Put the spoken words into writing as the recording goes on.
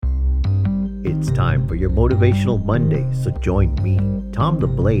It's time for your Motivational Monday, so join me, Tom the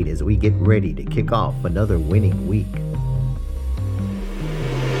Blade, as we get ready to kick off another winning week.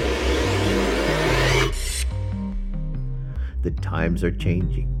 The times are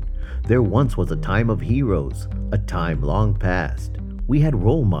changing. There once was a time of heroes, a time long past. We had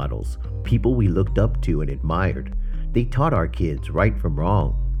role models, people we looked up to and admired. They taught our kids right from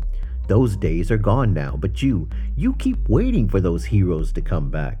wrong. Those days are gone now, but you keep waiting for those heroes to come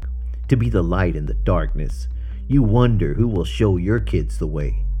back, to be the light in the darkness. You wonder who will show your kids the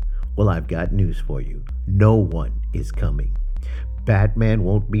way. Well, I've got news for you. No one is coming. Batman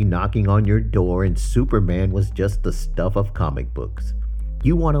won't be knocking on your door, and Superman was just the stuff of comic books.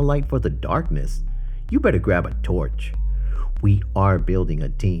 You want a light for the darkness? You better grab a torch. We are building a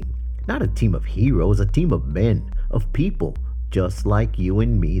team. Not a team of heroes, a team of men, of people, just like you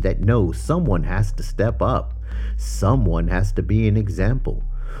and me, that know someone has to step up. Someone has to be an example.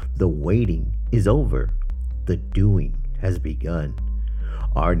 The waiting is over. The doing has begun.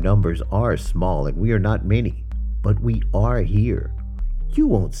 Our numbers are small and we are not many, but we are here. You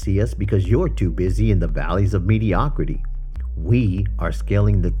won't see us because you're too busy in the valleys of mediocrity. We are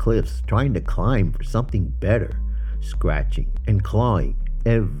scaling the cliffs, trying to climb for something better, scratching and clawing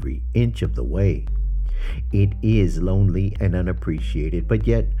every inch of the way. It is lonely and unappreciated, but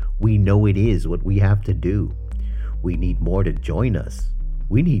yet we know it is what we have to do. We need more to join us.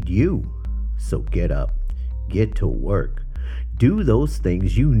 We need you. So get up, get to work. Do those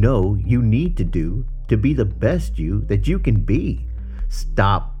things you know you need to do to be the best you that you can be.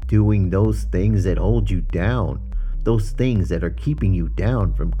 Stop doing those things that hold you down, those things that are keeping you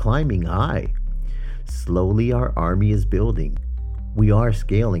down from climbing high. Slowly our army is building. We are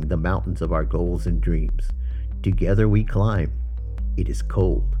scaling the mountains of our goals and dreams. Together we climb. It is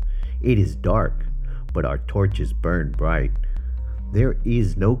cold. It is dark, but our torches burn bright. There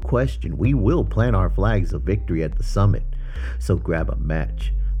is no question we will plant our flags of victory at the summit. So grab a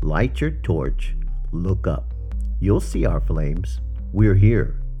match, light your torch, look up. You'll see our flames. We're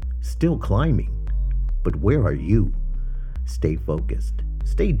here, still climbing. But where are you? Stay focused,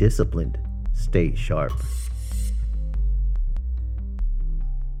 stay disciplined, stay sharp.